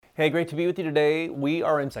Hey, great to be with you today. We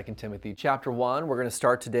are in 2 Timothy chapter 1. We're going to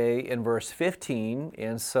start today in verse 15.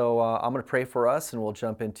 And so I'm going to pray for us and we'll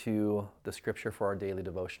jump into the scripture for our daily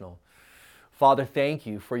devotional. Father, thank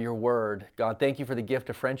you for your word. God, thank you for the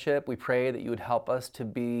gift of friendship. We pray that you would help us to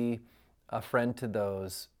be a friend to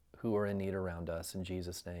those who are in need around us. In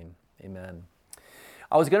Jesus' name, amen.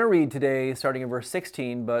 I was going to read today starting in verse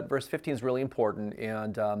 16, but verse 15 is really important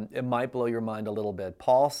and it might blow your mind a little bit.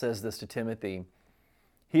 Paul says this to Timothy.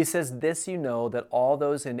 He says, "This you know, that all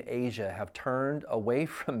those in Asia have turned away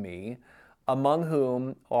from me, among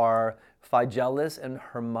whom are Phygellus and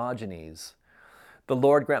Hermogenes. The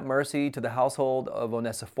Lord grant mercy to the household of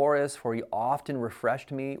Onesiphorus, for he often refreshed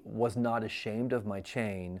me, was not ashamed of my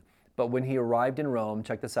chain. But when he arrived in Rome,"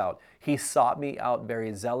 check this out, "he sought me out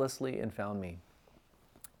very zealously and found me."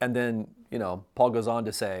 And then, Paul goes on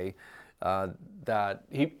to say that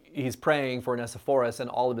he's praying for Onesiphorus and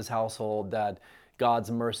all of his household that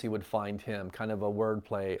God's mercy would find him, kind of a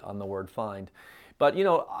wordplay on the word find. But,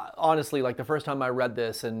 honestly, like the first time I read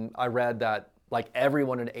this and I read that like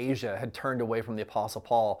everyone in Asia had turned away from the Apostle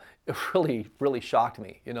Paul, it really, really shocked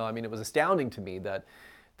me. It was astounding to me that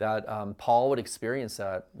Paul would experience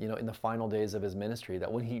that, in the final days of his ministry,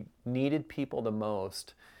 that when he needed people the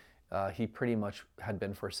most, he pretty much had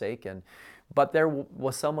been forsaken. But there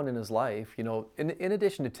was someone in his life, in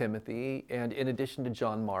addition to Timothy and in addition to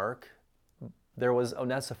John Mark, there was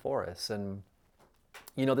Onesiphorus. And,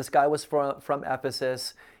 this guy was from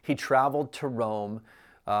Ephesus. He traveled to Rome.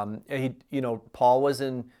 Paul was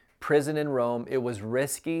in prison in Rome. It was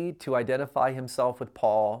risky to identify himself with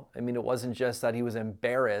Paul. It wasn't just that he was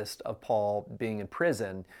embarrassed of Paul being in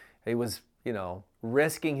prison. He was,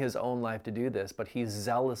 risking his own life to do this, but he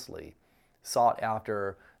zealously sought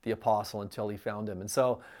after the apostle until he found him. And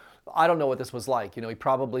so I don't know what this was like. He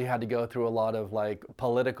probably had to go through a lot of like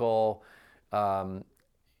political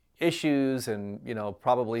issues and,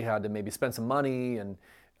 probably had to maybe spend some money and,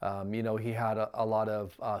 he had a lot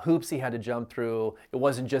of hoops he had to jump through. It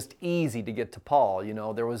wasn't just easy to get to Paul.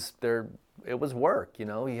 It was work.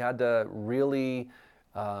 He had to really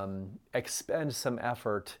expend some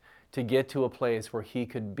effort to get to a place where he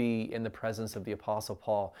could be in the presence of the Apostle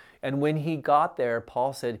Paul. And when he got there,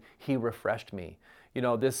 Paul said, "He refreshed me."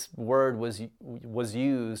 This word was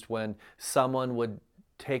used when someone would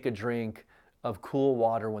take a drink of cool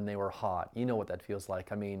water when they were hot. You know what that feels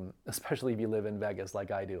like. Especially if you live in Vegas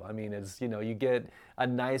like I do. It's, you get a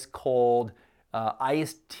nice cold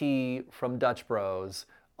iced tea from Dutch Bros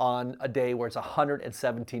on a day where it's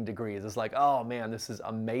 117 degrees. It's like, oh man, this is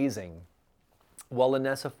amazing. Well,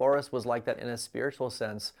 Onesiphorus was like that in a spiritual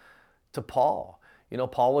sense to Paul.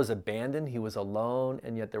 Paul was abandoned, he was alone,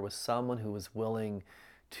 and yet there was someone who was willing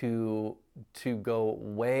to go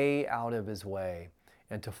way out of his way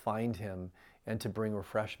and to find him and to bring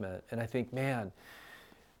refreshment. And I think, man,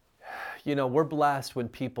 we're blessed when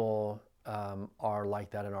people are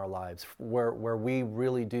like that in our lives, where we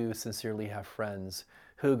really do sincerely have friends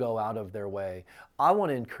who go out of their way. I want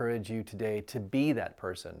to encourage you today to be that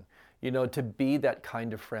person, to be that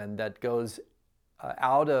kind of friend that goes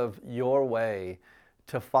out of your way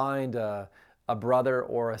to find a brother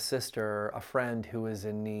or a sister, a friend who is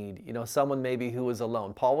in need, someone maybe who was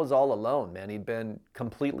alone. Paul was all alone, man. He'd been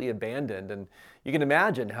completely abandoned. And you can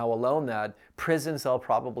imagine how alone that prison cell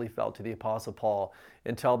probably felt to the Apostle Paul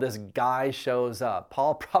until this guy shows up.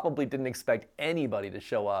 Paul probably didn't expect anybody to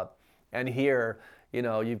show up. And here,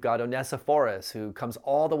 you've got Onesiphorus who comes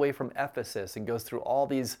all the way from Ephesus and goes through all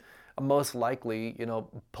these, most likely,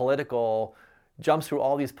 jumps through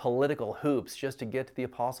all these political hoops just to get to the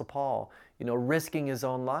Apostle Paul, risking his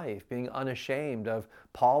own life, being unashamed of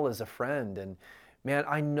Paul as a friend. And man,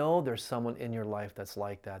 I know there's someone in your life that's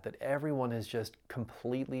like that everyone has just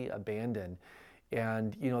completely abandoned.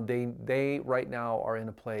 And, they right now are in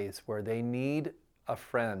a place where they need a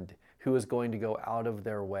friend who is going to go out of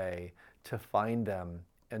their way to find them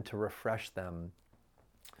and to refresh them.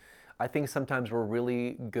 I think sometimes we're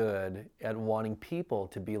really good at wanting people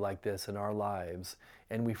to be like this in our lives,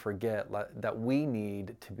 and we forget that we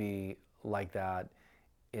need to be like that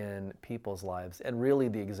in people's lives. And really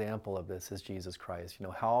the example of this is Jesus Christ.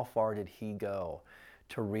 How far did he go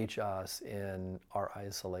to reach us in our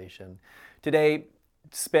isolation? Today,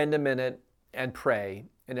 spend a minute and pray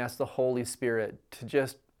and ask the Holy Spirit to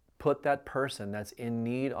just put that person that's in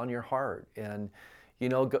need on your heart. And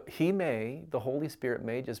the Holy Spirit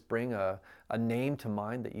may just bring a name to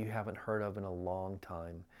mind that you haven't heard of in a long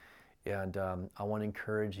time. And I want to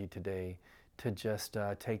encourage you today to just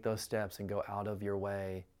take those steps and go out of your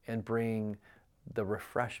way and bring the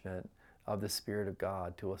refreshment of the Spirit of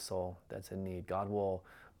God to a soul that's in need. God will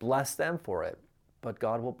bless them for it. but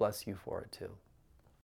God will bless you for it too.